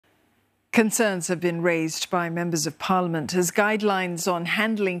Concerns have been raised by members of Parliament as guidelines on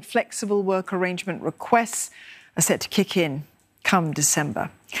handling flexible work arrangement requests are set to kick in come December.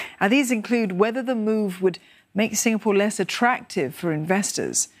 Now, these include whether the move would make Singapore less attractive for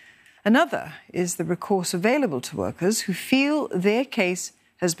investors. Another is the recourse available to workers who feel their case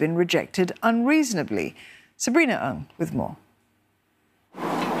has been rejected unreasonably. Sabrina Ng with more.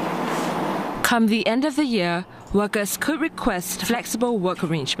 Come the end of the year, workers could request flexible work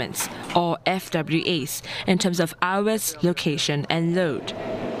arrangements, or FWAs, in terms of hours, location and load.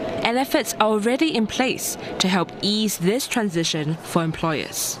 And efforts are already in place to help ease this transition for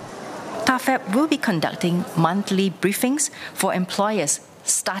employers. TAFEP will be conducting monthly briefings for employers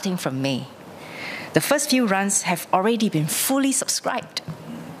starting from May. The first few runs have already been fully subscribed.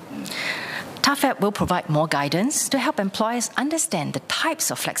 TAFEP will provide more guidance to help employers understand the types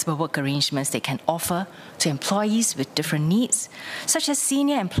of flexible work arrangements they can offer to employees with different needs, such as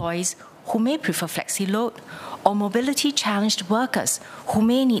senior employees who may prefer flexi-load or mobility-challenged workers who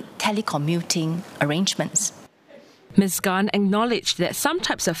may need telecommuting arrangements. Ms. Gan acknowledged that some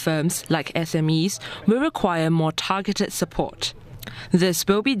types of firms, like SMEs, will require more targeted support. This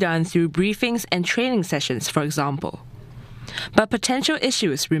will be done through briefings and training sessions, for example. But potential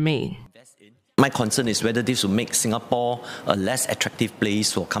issues remain. My concern is whether this will make Singapore a less attractive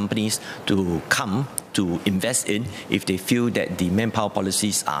place for companies to come to invest in if they feel that the manpower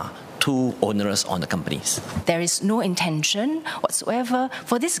policies are too onerous on the companies. There is no intention whatsoever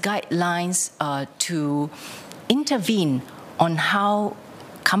for these guidelines to intervene on how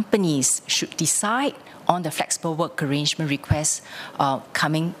companies should decide on the flexible work arrangement requests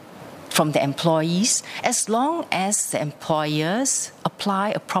coming from the employees, as long as the employers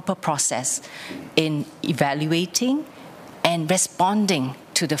apply a proper process in evaluating and responding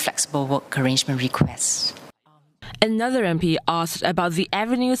to the flexible work arrangement requests. Another MP asked about the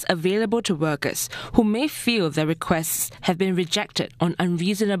avenues available to workers who may feel their requests have been rejected on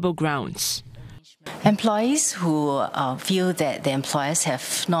unreasonable grounds. Employees who feel that the employers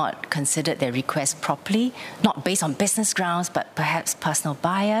have not considered their request properly, not based on business grounds, but perhaps personal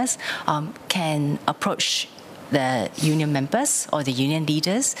bias, can approach the union members or the union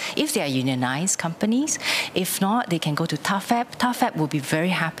leaders if they are unionized companies. If not, they can go to TAFEP. TAFEP will be very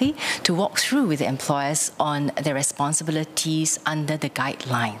happy to walk through with the employers on their responsibilities under the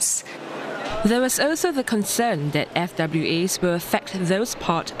guidelines. There was also the concern that FWAs will affect those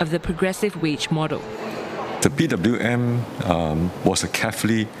part of the progressive wage model. The PWM was a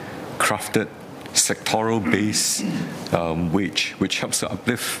carefully crafted sectoral-based wage, which helps to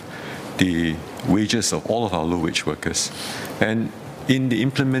uplift the wages of all of our low-wage workers. And in the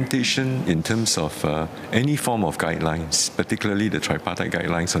implementation in terms of any form of guidelines, particularly the tripartite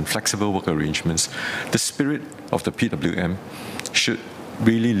guidelines on flexible work arrangements, the spirit of the PWM should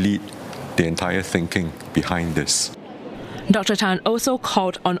really lead the entire thinking behind this. Dr. Tan also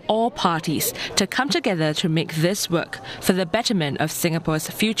called on all parties to come together to make this work for the betterment of Singapore's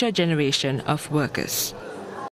future generation of workers.